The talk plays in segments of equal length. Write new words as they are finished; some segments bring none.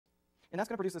And that's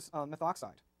going to produce this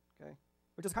methoxide, okay,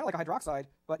 which is kind of like a hydroxide,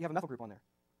 but you have a methyl group on there.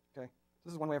 Okay, so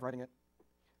this is one way of writing it.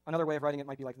 Another way of writing it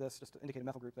might be like this, just to indicate a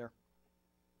methyl group there.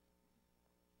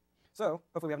 So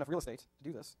hopefully we have enough real estate to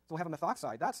do this. So we'll have a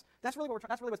methoxide. That's really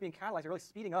what's being catalyzed. You're really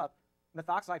speeding up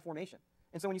methoxide formation.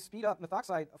 And so when you speed up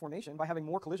methoxide formation by having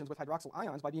more collisions with hydroxyl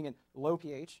ions, by being in low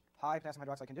pH, high potassium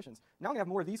hydroxide conditions, now we have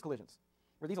more of these collisions,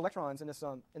 where these electrons in this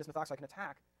methoxide can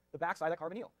attack the backside of that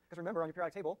carbonyl. Because remember, on your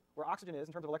periodic table, where oxygen is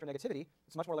in terms of electronegativity,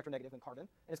 it's much more electronegative than carbon,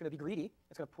 and it's going to be greedy.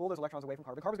 It's going to pull those electrons away from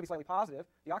carbon. Carbon's going to be slightly positive.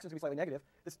 The oxygen's going to be slightly negative.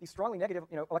 These strongly negative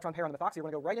electron pair on the methoxy are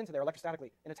going to go right into there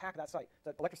electrostatically and attack that site.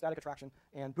 That electrostatic attraction,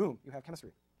 and boom, you have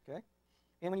chemistry. Okay?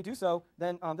 And when you do so,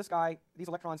 then these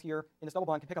electrons here in this double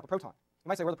bond can pick up a proton. You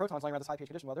might say, where are the protons lying around this high pH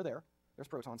condition? Well, they're there. There's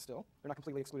protons still. They're not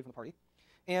completely excluded from the party.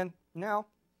 And now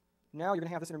you're going to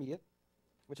have this intermediate,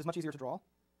 which is much easier to draw,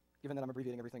 given that I'm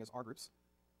abbreviating everything as R groups.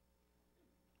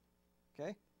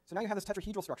 Okay? So now you have this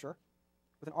tetrahedral structure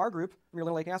with an R group from your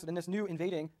linoleic acid and this new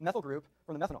invading methyl group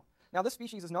from the methanol. Now this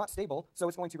species is not stable, so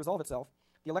it's going to resolve itself.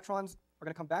 The electrons are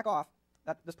going to come back off.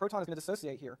 This proton is going to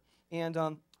dissociate here. And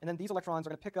then these electrons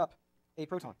are going to pick up a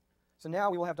proton. So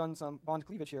now we will have done some bond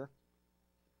cleavage here.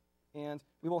 And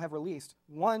we will have released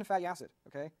one fatty acid,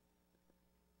 okay?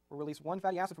 We'll release one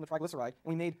fatty acid from the triglyceride, and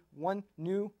we made one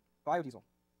new biodiesel,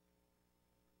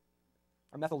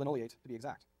 or methyl linoleate to be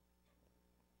exact.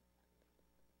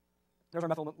 There's our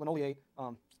methyl linoleate,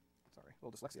 sorry, a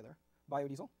little dyslexia there,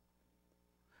 biodiesel.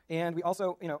 And we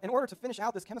also, in order to finish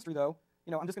out this chemistry though,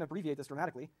 I'm just going to abbreviate this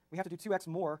dramatically, we have to do 2x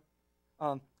more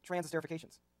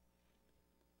transesterifications.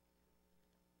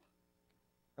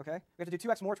 Okay? We have to do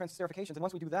 2x more transesterifications, and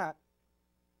once we do that,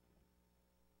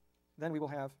 then we will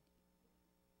have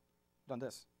done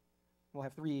this. We'll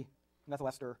have 3 methyl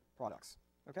ester products.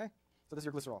 Okay? So this is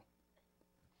your glycerol.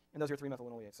 And those are your 3 methyl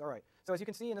linoleates. All right. So as you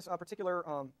can see in this particular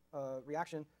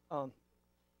reaction,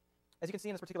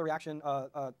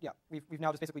 we've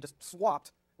now just basically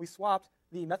swapped. We swapped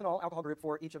the methanol alcohol group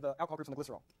for each of the alcohol groups in the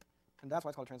glycerol. And that's why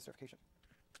it's called transesterification.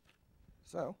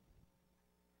 So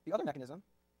the other mechanism,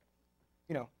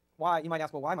 why, you might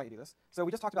ask, well, why might you do this? So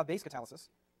we just talked about base catalysis. So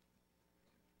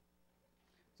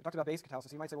we talked about base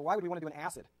catalysis. You might say, well, why would we want to do an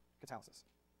acid catalysis?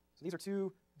 So these are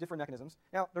 2 different mechanisms.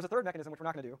 Now, there's a third mechanism, which we're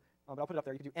not going to do, but I'll put it up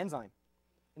there. You can do enzyme.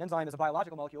 An enzyme is a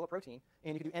biological molecule, a protein,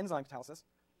 and you can do enzyme catalysis.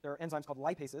 There are enzymes called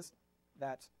lipases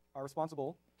that are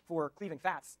responsible for cleaving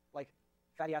fats, like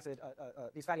fatty acid,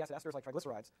 these fatty acid esters like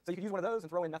triglycerides. So you could use one of those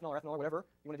and throw in methanol or ethanol or whatever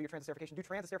you want to do your transesterification. Do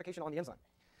transesterification on the enzyme.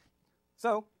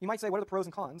 So you might say, what are the pros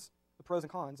and cons? The pros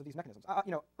and cons of these mechanisms.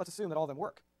 Let's assume that all of them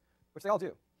work, which they all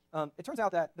do. It turns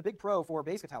out that the big pro for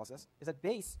base catalysis is that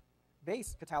base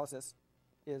catalysis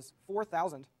is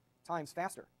 4,000 times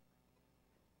faster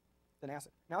than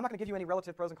acid. Now, I'm not going to give you any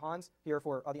relative pros and cons here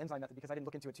for the enzyme method because I didn't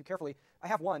look into it too carefully. I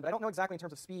have one, but I don't know exactly in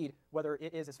terms of speed whether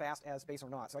it is as fast as base or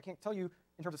not. So I can't tell you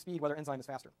in terms of speed whether enzyme is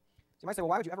faster. So you might say, well,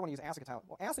 why would you ever want to use acid catalysis?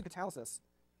 Well, acid catalysis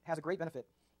has a great benefit.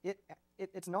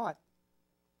 It's not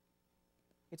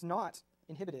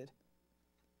inhibited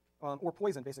or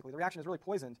poisoned, basically. The reaction is really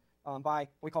poisoned by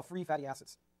what we call free fatty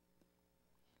acids.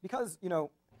 Because,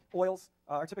 oils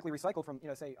are typically recycled from,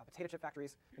 say, potato chip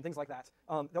factories and things like that.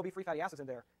 There'll be free fatty acids in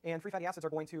there. And free fatty acids are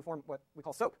going to form what we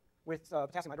call soap with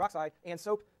potassium hydroxide. And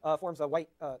soap forms a white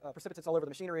precipitates all over the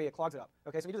machinery. It clogs it up.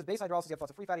 Okay, so when you do this base hydrolysis, you have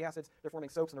lots of free fatty acids. They're forming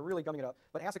soaps, and they're really gumming it up.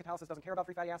 But acid catalysis doesn't care about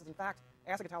free fatty acids. In fact,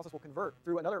 acid catalysis will convert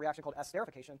through another reaction called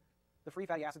esterification the free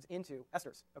fatty acids into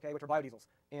esters, okay, which are biodiesels.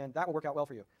 And that will work out well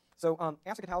for you. So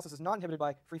acid catalysis is not inhibited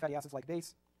by free fatty acids like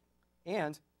base.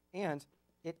 And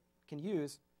it can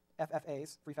use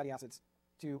FFAs, free fatty acids,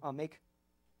 to make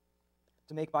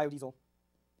biodiesel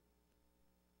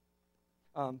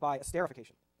by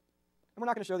esterification. And we're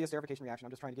not going to show the esterification reaction.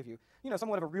 I'm just trying to give you,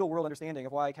 somewhat of a real-world understanding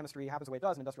of why chemistry happens the way it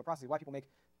does in industrial processes, why people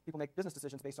make business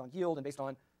decisions based on yield and based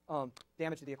on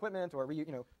damage to the equipment or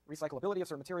recyclability of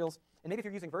certain materials. And maybe if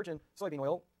you're using virgin soybean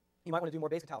oil, you might want to do more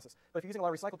base catalysis. But if you're using a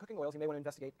lot of recycled cooking oils, you may want to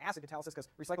investigate acid catalysis because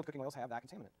recycled cooking oils have that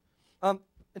contaminant.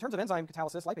 In terms of enzyme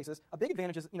catalysis, lipases, a big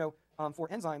advantage is, for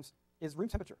enzymes is room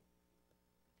temperature.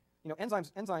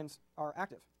 Enzymes are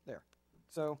active there.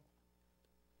 So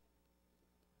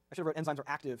I should have wrote enzymes are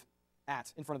active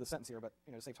at in front of the sentence here, but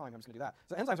to save time, I'm just going to do that.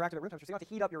 So enzymes are active at room temperature, so you have to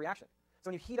heat up your reaction.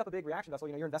 So when you heat up a big reaction vessel,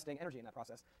 you're investing energy in that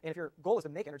process. And if your goal is to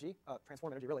make energy,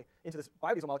 transform energy really, into this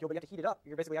biodiesel molecule, but you have to heat it up.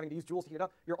 You're basically having to use joules to heat it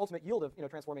up. Your ultimate yield of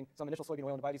transforming some initial soybean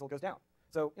oil into biodiesel goes down.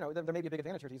 So there may be a big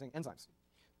advantage here to using enzymes.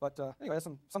 But anyway, there's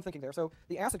some thinking there. So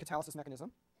the acid catalysis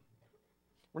mechanism,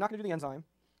 we're not going to do the enzyme,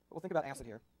 but we'll think about acid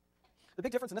here. The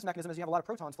big difference in this mechanism is you have a lot of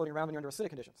protons floating around when you're under acidic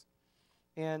conditions.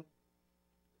 And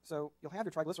so you'll have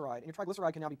your triglyceride, and your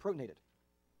triglyceride can now be protonated.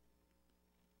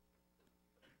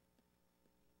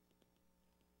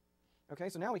 Okay,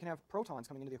 so now we can have protons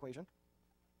coming into the equation,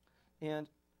 and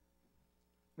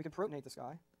we can protonate this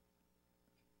guy.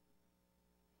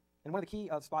 And one of the key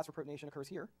spots for protonation occurs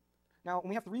here. Now, when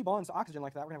we have 3 bonds to oxygen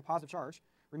like that, we're going to have a positive charge.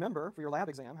 Remember, for your lab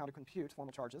exam, how to compute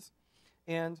formal charges.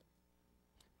 And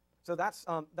so that's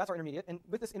our intermediate. And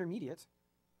with this intermediate,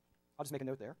 I'll just make a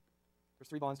note there. There's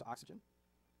 3 bonds to oxygen,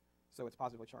 so it's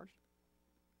positively charged.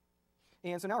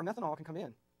 And so now our methanol can come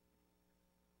in.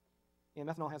 And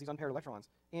methanol has these unpaired electrons.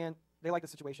 And they like the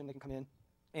situation. They can come in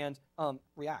and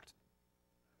react.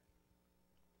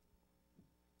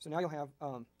 So now you'll have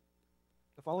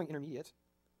the following intermediate,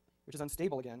 which is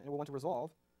unstable again, and we'll want to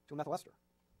resolve to a methyl ester.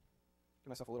 Give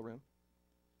myself a little room.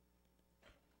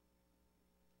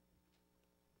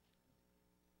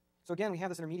 So again, we have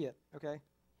this intermediate, okay?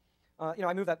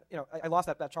 I moved that, I lost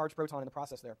that charged proton in the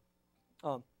process there.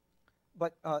 I'm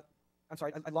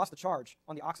sorry, I lost the charge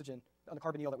on the oxygen, on the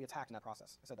carbonyl that we attacked in that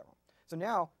process. I said that wrong. So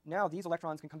now these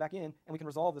electrons can come back in, and we can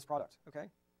resolve this product, okay?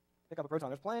 Pick up a proton.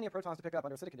 There's plenty of protons to pick up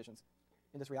under acidic conditions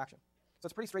in this reaction. So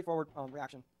it's a pretty straightforward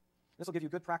reaction. This will give you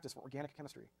good practice for organic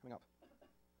chemistry coming up.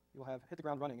 You will have hit the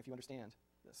ground running if you understand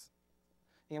this.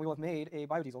 And we will have made a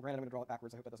biodiesel. Granted, I'm going to draw it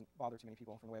backwards. I hope that doesn't bother too many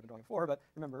people from the way I've been drawing before, but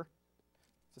remember,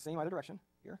 it's the same either direction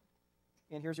here.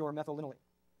 And here's your methyl linolate.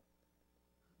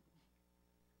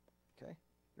 Okay,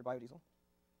 your biodiesel.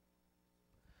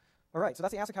 All right, so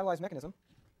that's the acid catalyzed mechanism.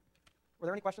 Were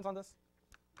there any questions on this?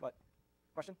 What?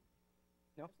 Question?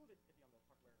 No?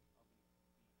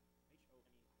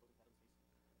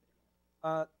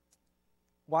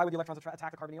 Why would the electrons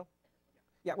attack the carbonyl?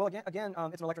 Yeah, well, again,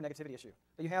 it's an electronegativity issue.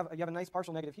 You have a nice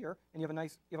partial negative here, and you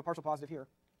have a partial positive here,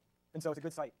 and so it's a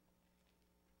good site.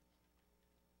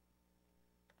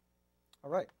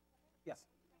 All right. Yes.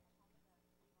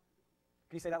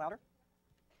 Can you say that louder?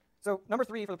 So number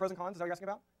 3 for the pros and cons is that what you're asking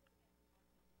about?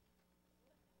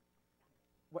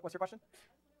 What's your question?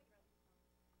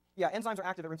 Yeah, enzymes are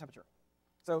active at room temperature.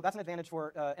 So that's an advantage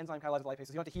for enzyme catalyzed lipases.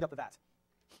 You don't have to heat up the vat.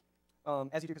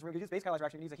 As you do, because we're going to use base catalyzed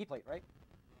reaction, you use a heat plate, right?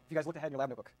 If you guys looked ahead in your lab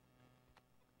notebook.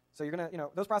 So you're going to,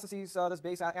 those processes, those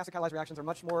base acid catalyzed reactions are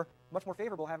much more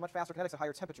favorable, have much faster kinetics at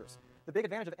higher temperatures. The big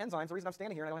advantage of enzymes, the reason I'm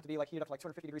standing here and I don't have to be heated up to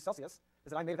 250 degrees Celsius,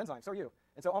 is that I'm made of enzymes. So are you.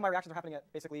 And so all my reactions are happening at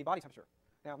basically body temperature.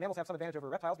 Now, mammals have some advantage over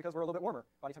reptiles because we're a little bit warmer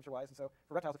body temperature-wise, and so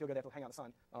for reptiles to feel good, they have to hang out in the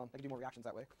sun. They can do more reactions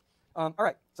that way. All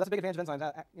right, so that's a big advantage of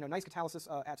enzymes, nice catalysis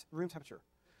at room temperature.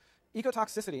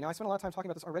 Ecotoxicity. Now, I spent a lot of time talking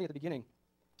about this already at the beginning.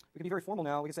 We can be very formal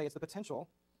now. We can say it's the potential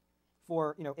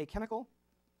for a chemical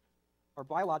or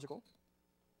biological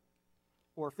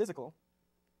or physical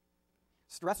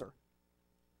stressor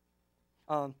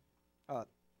to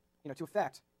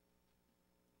affect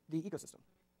the ecosystem.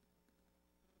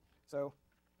 So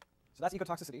that's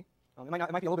ecotoxicity. It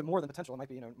might be a little bit more than potential. It might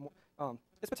be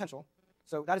it's potential.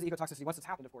 So that is ecotoxicity. Once it's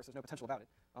happened, of course, there's no potential about it.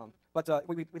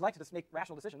 We'd like to just make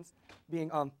rational decisions,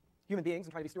 being human beings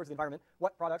and trying to be stewards of the environment,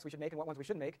 what products we should make and what ones we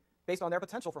shouldn't make, based on their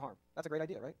potential for harm. That's a great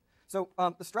idea, right? So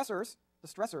the stressors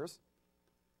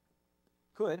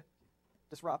could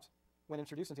disrupt, when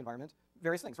introduced into the environment,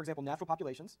 various things. For example, natural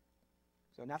populations.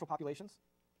 So natural populations.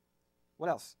 What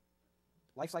else?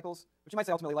 Life cycles, which you might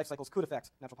say ultimately life cycles could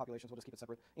affect natural populations. We'll just keep it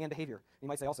separate. And behavior. You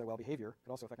might say also, well, behavior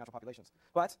could also affect natural populations.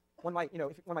 But one might, if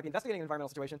one might be investigating an environmental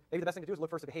situation, maybe the best thing to do is look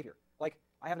first at behavior. Like,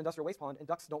 I have an industrial waste pond, and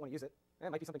ducks don't want to use it.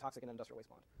 It might be something toxic in an industrial waste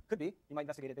pond. Could be. You might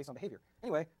investigate it based on behavior.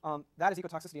 Anyway, that is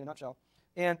ecotoxicity in a nutshell.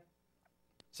 And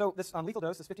so this lethal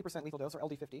dose, this 50% lethal dose, or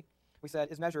LD50, we said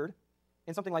is measured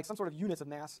in something like some sort of units of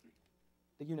mass.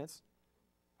 The units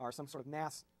are some sort of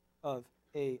mass of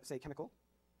a, say, chemical,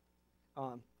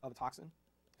 of a toxin.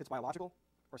 If it's biological,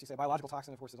 of course you say biological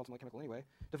toxin, of course, is ultimately chemical anyway,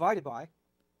 divided by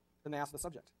the mass of the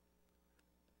subject.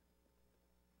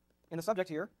 And the subject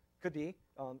here could be,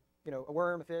 a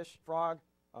worm, a fish, frog,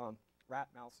 rat,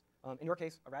 mouse. In your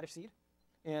case, a radish seed.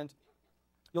 And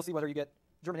you'll see whether you get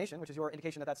germination, which is your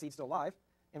indication that that seed's still alive,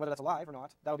 and whether that's alive or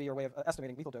not, that'll be your way of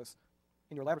estimating lethal dose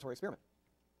in your laboratory experiment.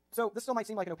 So this still might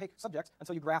seem like an opaque subject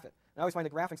until you graph it. And I always find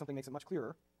that graphing something makes it much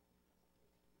clearer.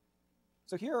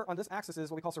 So here on this axis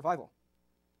is what we call survival.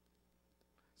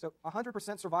 So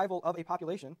 100% survival of a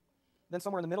population, then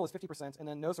somewhere in the middle is 50%, and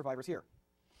then no survivors here.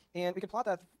 And we can plot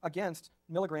that against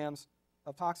milligrams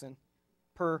of toxin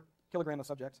per kilogram of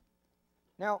subject.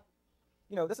 Now,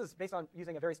 this is based on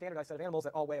using a very standardized set of animals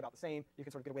that all weigh about the same. You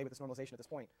can sort of get away with this normalization at this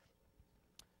point.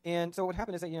 And so what would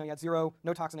happen is that you had 0,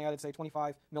 no toxin added, say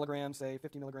 25 milligrams, say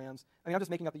 50 milligrams. I'm just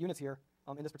making up the units here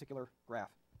in this particular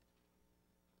graph.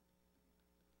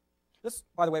 This,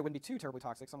 by the way, wouldn't be too terribly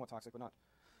toxic, somewhat toxic, but not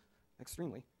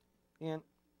extremely. And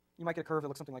you might get a curve that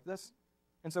looks something like this.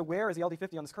 And so where is the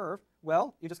LD50 on this curve?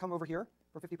 Well, you just come over here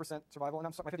for 50% survival. And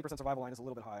I'm sorry, my 50% survival line is a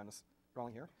little bit high on this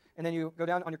drawing here. And then you go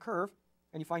down on your curve,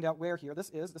 and you find out where here this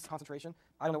concentration.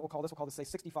 I don't know what we'll call this. We'll call this, say,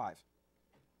 65.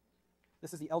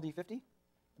 This is the LD50,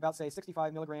 about, say,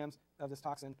 65 milligrams of this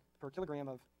toxin per kilogram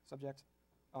of subject.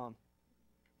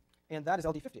 And that is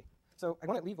LD50. So I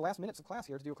want to leave the last minutes of class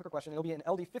here to do a quicker question. It'll be an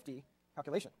LD50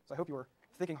 calculation. So I hope you were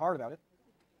thinking hard about it.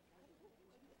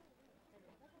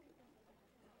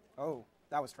 Oh,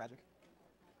 that was tragic.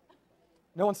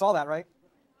 No one saw that, right?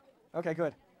 Okay,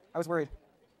 good. I was worried.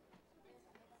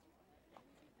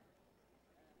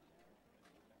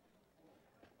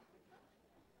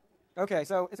 Okay,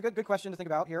 so it's a good question to think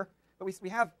about here. But we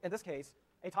have, in this case,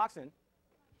 a toxin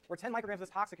where 10 micrograms of this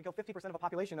toxin can kill 50% of a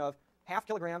population of half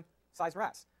kilogram sized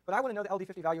rats. But I want to know the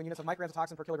LD50 value in units of micrograms of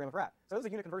toxin per kilogram of rat. So this is a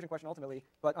unit conversion question ultimately,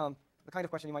 but the kind of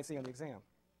question you might see on the exam.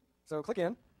 So click in,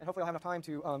 and hopefully I'll have enough time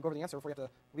to go over the answer before you have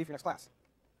to leave for your next class.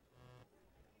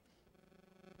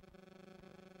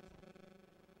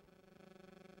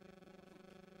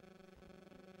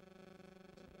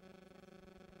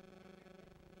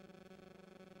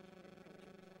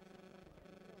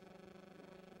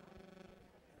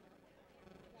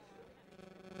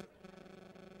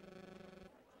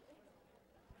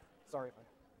 Sorry if I...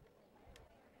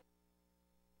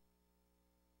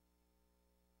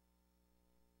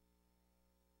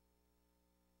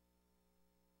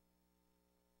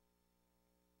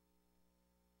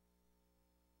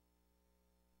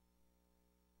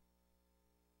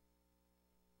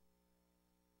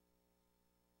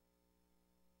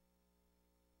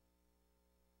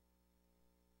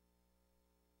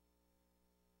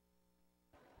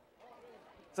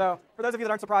 So for those of you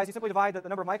that aren't surprised, you simply divide the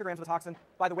number of micrograms of the toxin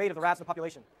by the weight of the rats in the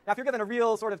population. Now, if you're given a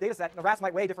real sort of data set, the rats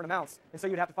might weigh different amounts, and so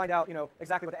you'd have to find out,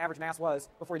 exactly what the average mass was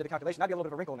before you did the calculation. That'd be a little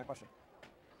bit of a wrinkle in that question.